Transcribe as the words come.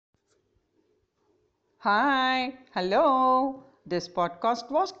Hi, hello. This podcast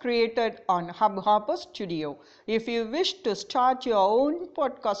was created on Hubhopper Studio. If you wish to start your own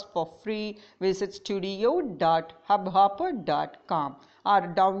podcast for free, visit studio.hubhopper.com or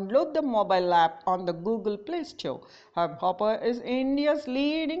download the mobile app on the Google Play Store. Hubhopper is India's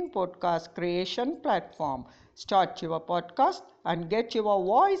leading podcast creation platform. Start your podcast and get your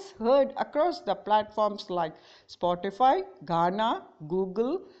voice heard across the platforms like Spotify, Ghana,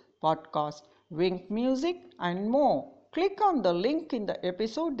 Google Podcast, Wink Music, and more. Click on the link in the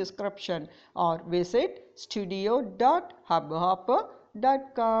episode description or visit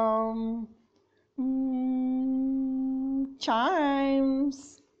studio.hubhopper.com.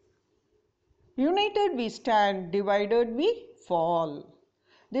 Chimes. United we stand, divided we fall.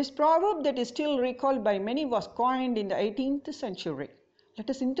 This proverb that is still recalled by many was coined in the 18th century. Let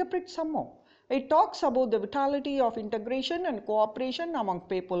us interpret some more. It talks about the vitality of integration and cooperation among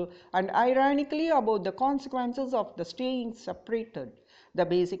people and ironically about the consequences of the staying separated. The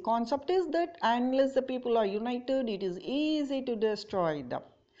basic concept is that unless the people are united, it is easy to destroy them.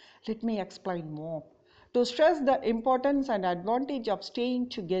 Let me explain more. To stress the importance and advantage of staying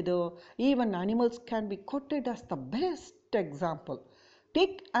together, even animals can be quoted as the best example.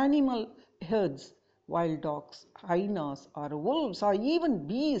 Take animal herds, wild dogs, hyenas, or wolves, or even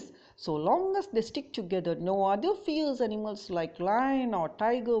bees. So long as they stick together, no other fierce animals like lion or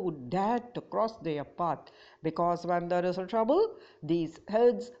tiger would dare to cross their path. Because when there is a trouble, these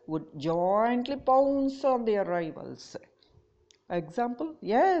herds would jointly pounce on their rivals. Example?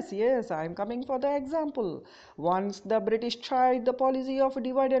 Yes, I am coming for the example. Once the British tried the policy of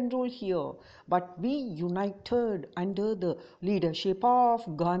divide and rule here, but we united under the leadership of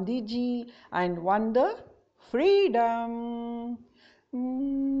Gandhiji and won the freedom.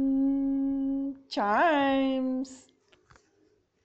 Chimes.